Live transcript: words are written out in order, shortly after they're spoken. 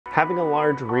having a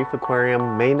large reef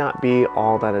aquarium may not be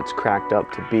all that it's cracked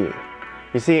up to be.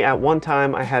 You see, at one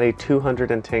time I had a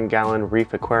 210-gallon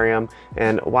reef aquarium,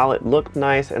 and while it looked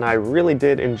nice and I really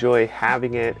did enjoy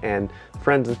having it, and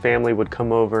friends and family would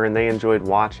come over and they enjoyed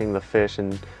watching the fish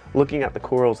and looking at the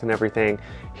corals and everything,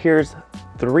 here's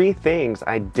 3 things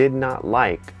I did not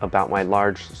like about my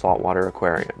large saltwater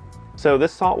aquarium. So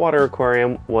this saltwater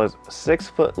aquarium was 6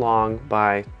 foot long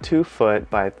by 2 foot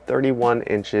by 31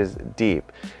 inches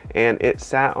deep, and it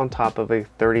sat on top of a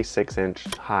 36-inch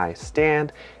high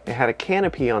stand. It had a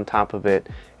canopy on top of it,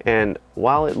 and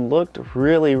while it looked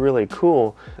really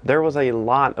cool, there was a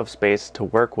lot of space to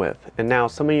work with. And now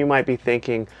some of you might be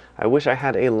thinking, I wish I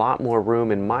had a lot more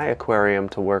room in my aquarium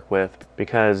to work with,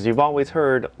 because you've always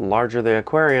heard, larger the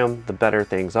aquarium, the better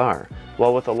things are.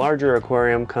 Well, with a larger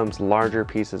aquarium comes larger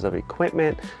pieces of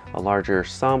equipment, a larger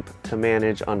sump to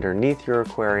manage underneath your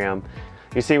aquarium.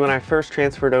 You see, when I first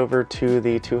transferred over to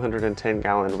the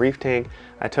 210-gallon reef tank,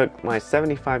 I took my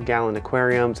 75-gallon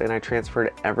aquariums and I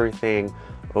transferred everything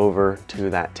over to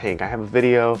that tank. I have a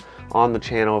video on the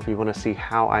channel if you want to see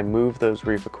how I moved those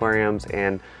reef aquariums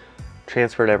and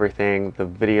transferred everything. The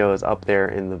video is up there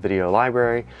in the video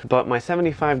library. But my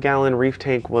 75-gallon reef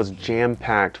tank was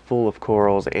jam-packed full of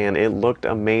corals and it looked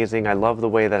amazing. I love the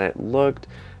way that it looked.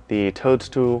 The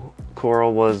toadstool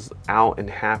coral was out and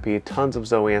happy, tons of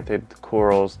zoanthid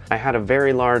corals. I had a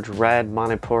very large red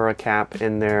monopora cap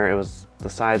in there. It was the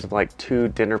size of like 2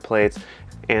 dinner plates,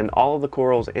 and all of the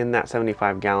corals in that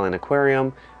 75-gallon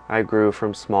aquarium I grew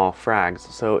from small frags.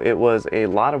 So it was a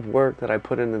lot of work that I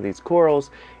put into these corals,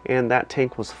 and that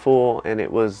tank was full and it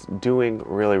was doing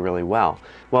really well.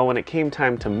 Well, when it came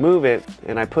time to move it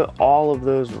and I put all of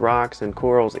those rocks and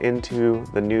corals into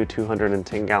the new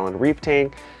 210-gallon reef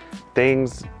tank,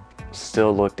 things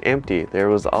still looked empty. There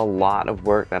was a lot of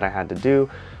work that I had to do,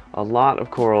 a lot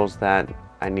of corals that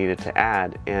I needed to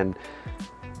add, and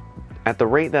at the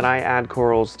rate that I add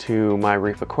corals to my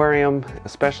reef aquarium,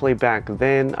 especially back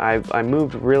then, I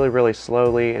moved really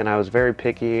slowly, and I was very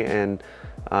picky and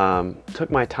took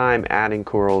my time adding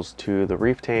corals to the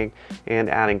reef tank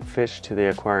and adding fish to the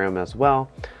aquarium as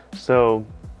well. So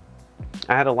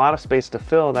I had a lot of space to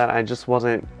fill that I just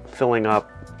wasn't filling up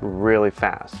really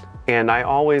fast. And I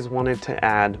always wanted to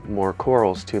add more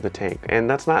corals to the tank, and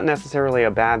that's not necessarily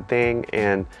a bad thing,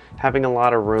 and having a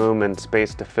lot of room and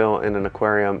space to fill in an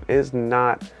aquarium is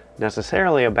not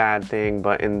necessarily a bad thing.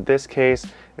 But in this case,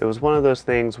 it was one of those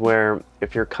things where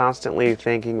if you're constantly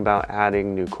thinking about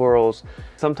adding new corals,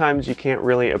 sometimes you can't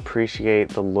really appreciate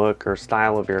the look or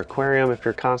style of your aquarium if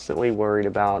you're constantly worried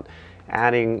about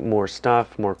adding more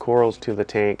stuff, more corals to the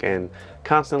tank, and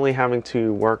constantly having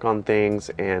to work on things,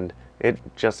 and it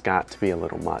just got to be a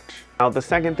little much. Now, the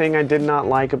second thing I did not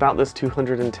like about this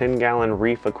 210-gallon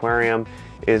reef aquarium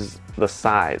is the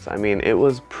size. I mean, it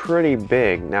was pretty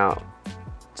big. Now, it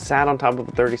sat on top of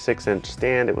a 36-inch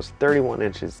stand. It was 31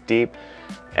 inches deep.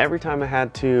 Every time I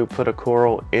had to put a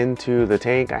coral into the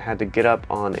tank, I had to get up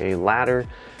on a ladder,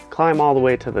 climb all the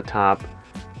way to the top,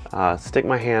 stick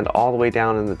my hand all the way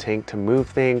down in the tank to move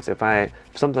things. If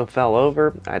something fell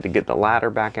over, I had to get the ladder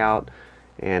back out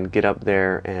and get up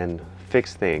there and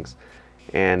fix things.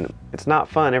 And it's not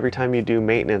fun every time you do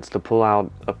maintenance to pull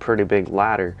out a pretty big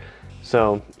ladder.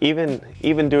 So even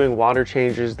doing water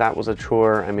changes, that was a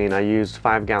chore. I mean, I used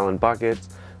 5-gallon buckets,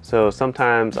 so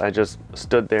sometimes I just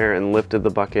stood there and lifted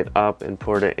the bucket up and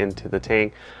poured it into the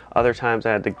tank. Other times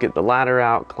I had to get the ladder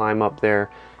out, climb up there.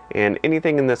 And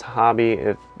anything in this hobby,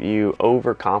 if you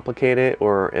overcomplicate it,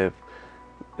 or if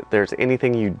there's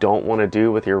anything you don't want to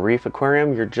do with your reef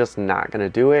aquarium, you're just not going to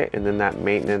do it, and then that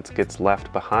maintenance gets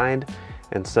left behind.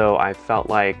 And so I felt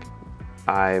like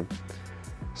I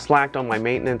slacked on my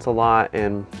maintenance a lot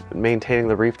and maintaining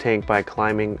the reef tank by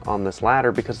climbing on this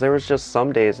ladder, because there was just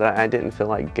some days that I didn't feel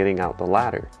like getting out the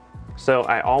ladder. So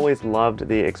I always loved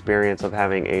the experience of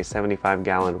having a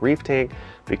 75-gallon reef tank,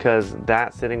 because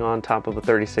that sitting on top of a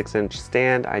 36-inch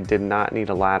stand, I did not need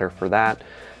a ladder for that.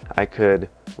 I could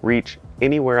reach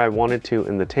anywhere I wanted to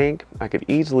in the tank. I could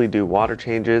easily do water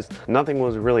changes. Nothing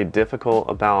was really difficult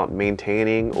about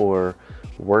maintaining or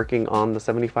working on the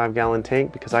 75-gallon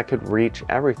tank, because I could reach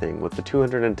everything. With the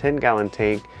 210-gallon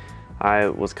tank, I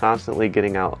was constantly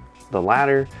getting out the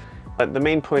ladder. But the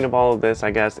main point of all of this,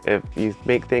 I guess, if you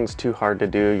make things too hard to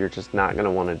do, you're just not going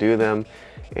to want to do them.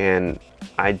 And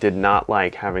I did not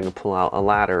like having to pull out a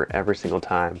ladder every single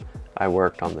time I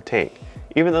worked on the tank.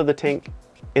 Even though the tank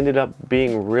ended up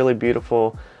being really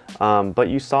beautiful, but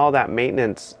you saw that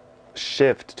maintenance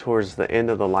shift towards the end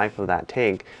of the life of that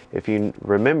tank. If you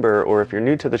remember, or if you're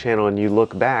new to the channel and you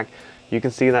look back, you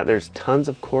can see that there's tons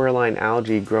of coralline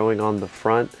algae growing on the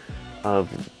front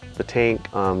of the tank,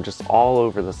 just all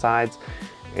over the sides.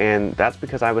 And that's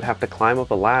because I would have to climb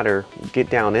up a ladder, get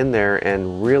down in there,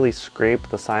 and really scrape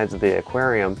the sides of the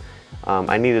aquarium.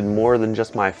 I needed more than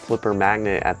just my flipper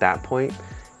magnet at that point,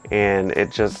 and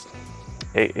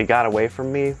it got away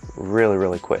from me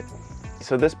really quick.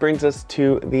 So this brings us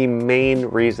to the main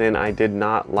reason I did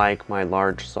not like my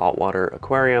large saltwater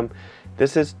aquarium.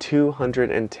 This is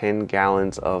 210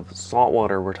 gallons of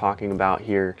saltwater we're talking about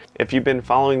here. If you've been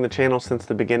following the channel since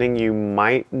the beginning, you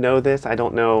might know this. I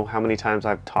don't know how many times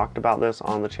I've talked about this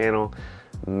on the channel.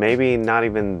 Maybe not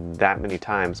even that many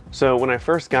times. So when I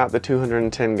first got the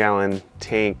 210 gallon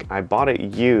tank, I bought it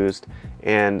used,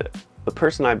 and the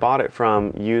person I bought it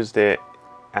from used it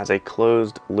as a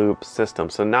closed loop system.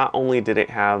 So not only did it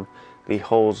have the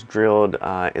holes drilled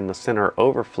in the center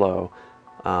overflow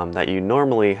that you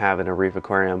normally have in a reef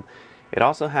aquarium, it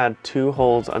also had 2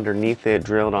 holes underneath it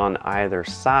drilled on either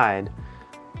side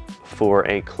for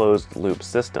a closed loop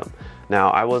system. Now,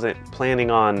 I wasn't planning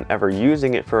on ever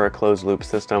using it for a closed loop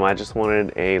system. I just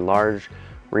wanted a large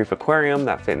reef aquarium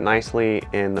that fit nicely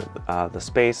in the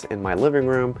space in my living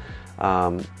room,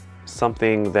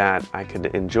 something that I could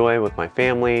enjoy with my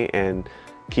family and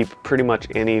keep pretty much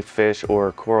any fish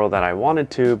or coral that I wanted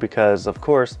to, because of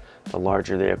course, the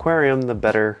larger the aquarium, the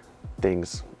better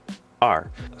things are.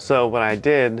 So what I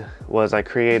did was I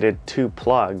created 2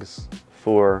 plugs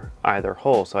for either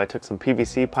hole. So I took some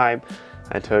PVC pipe,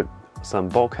 I took some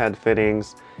bulkhead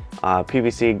fittings,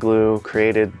 PVC glue,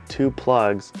 created 2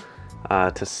 plugs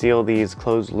to seal these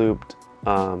closed looped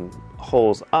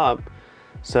holes up.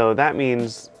 So that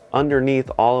means underneath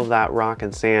all of that rock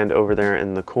and sand over there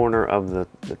in the corner of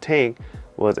the tank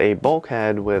was a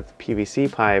bulkhead with PVC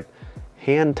pipe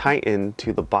hand tightened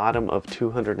to the bottom of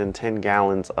 210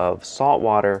 gallons of salt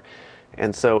water.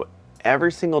 And so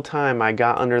every single time I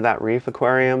got under that reef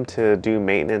aquarium to do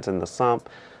maintenance in the sump,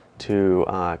 to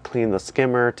clean the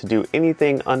skimmer, to do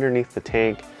anything underneath the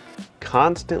tank,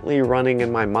 constantly running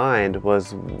in my mind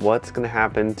was what's going to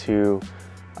happen to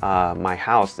my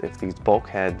house if these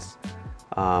bulkheads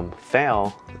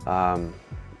fail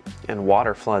and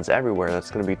water floods everywhere. That's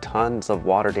going to be tons of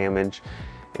water damage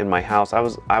in my house. I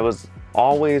was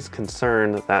always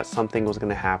concerned that something was going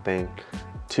to happen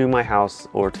to my house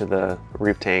or to the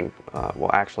reef tank.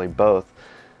 Well, actually both.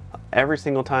 Every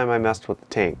single time I messed with the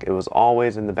tank, it was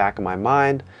always in the back of my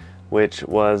mind, which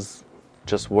was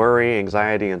just worry,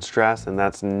 anxiety, and stress, and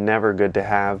that's never good to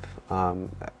have.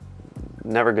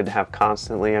 Never good to have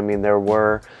constantly. I mean, there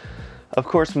were, of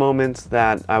course, moments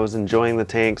that I was enjoying the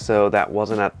tank, so that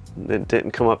it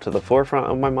didn't come up to the forefront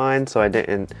of my mind, so I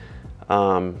didn't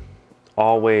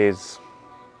always,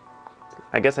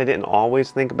 I guess I didn't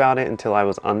always think about it until I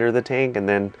was under the tank, and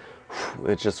then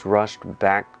it just rushed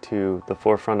back to the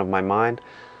forefront of my mind.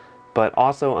 But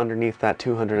also underneath that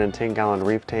 210 gallon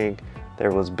reef tank,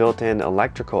 there was built-in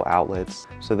electrical outlets.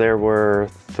 So there were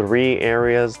 3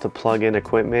 areas to plug in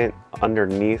equipment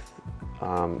underneath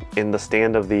in the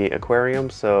stand of the aquarium.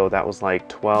 So that was like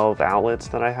 12 outlets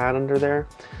that I had under there.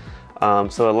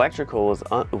 So electrical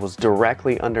was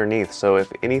directly underneath. So if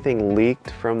anything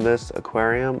leaked from this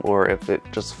aquarium, or if it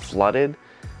just flooded,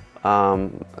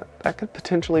 that could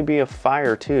potentially be a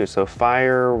fire too. So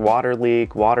fire, water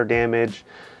leak, water damage,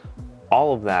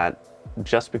 all of that,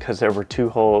 just because there were 2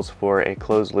 holes for a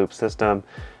closed loop system.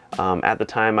 At the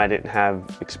time, I didn't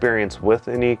have experience with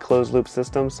any closed loop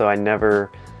system, so I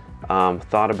never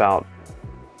thought about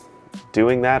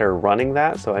doing that or running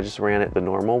that. So I just ran it the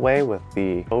normal way with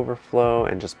the overflow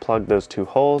and just plugged those 2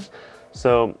 holes.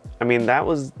 So, I mean,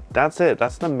 that's it.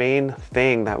 That's the main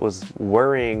thing that was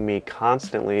worrying me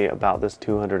constantly about this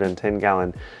 210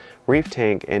 gallon reef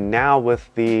tank. And now with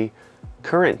the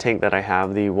current tank that I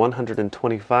have, the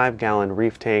 125 gallon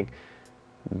reef tank,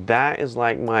 that is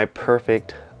like my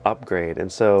perfect upgrade.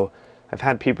 And so I've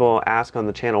had people ask on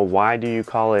the channel, why do you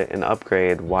call it an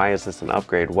upgrade? Why is this an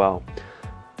upgrade? Well,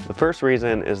 the first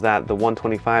reason is that the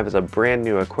 125 is a brand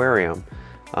new aquarium.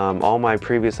 All my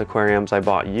previous aquariums I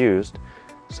bought used,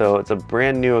 so it's a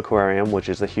brand new aquarium, which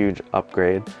is a huge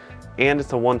upgrade. And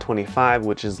it's a 125,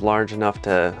 which is large enough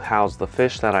to house the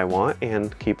fish that I want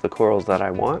and keep the corals that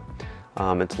I want.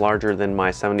 It's larger than my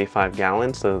 75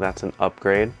 gallons, so that's an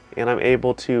upgrade. And I'm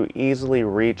able to easily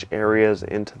reach areas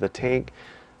into the tank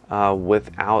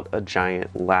without a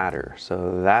giant ladder.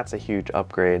 So that's a huge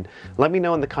upgrade. Let me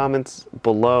know in the comments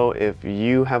below if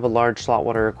you have a large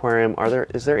saltwater aquarium.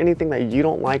 Is there anything that you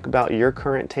don't like about your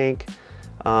current tank?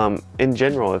 In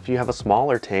general, if you have a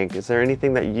smaller tank, is there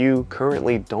anything that you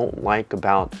currently don't like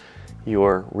about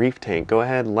your reef tank? Go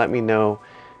ahead and let me know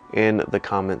in the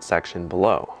comment section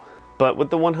below. But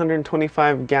with the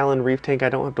 125 gallon reef tank, I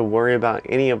don't have to worry about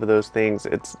any of those things.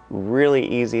 It's really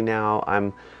easy now.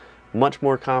 I'm much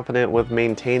more confident with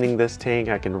maintaining this tank.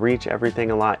 I can reach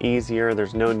everything a lot easier.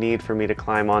 There's no need for me to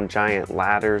climb on giant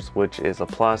ladders, which is a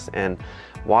plus. And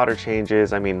water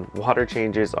changes, water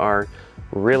changes are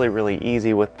really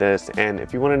easy with this. And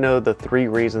if you want to know the 3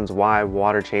 reasons why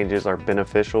water changes are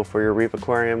beneficial for your reef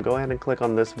aquarium, go ahead and click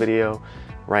on this video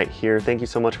right here. Thank you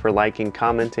so much for liking,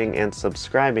 commenting, and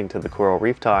subscribing to the Coral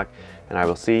Reef Talk, and I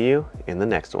will see you in the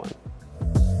next one.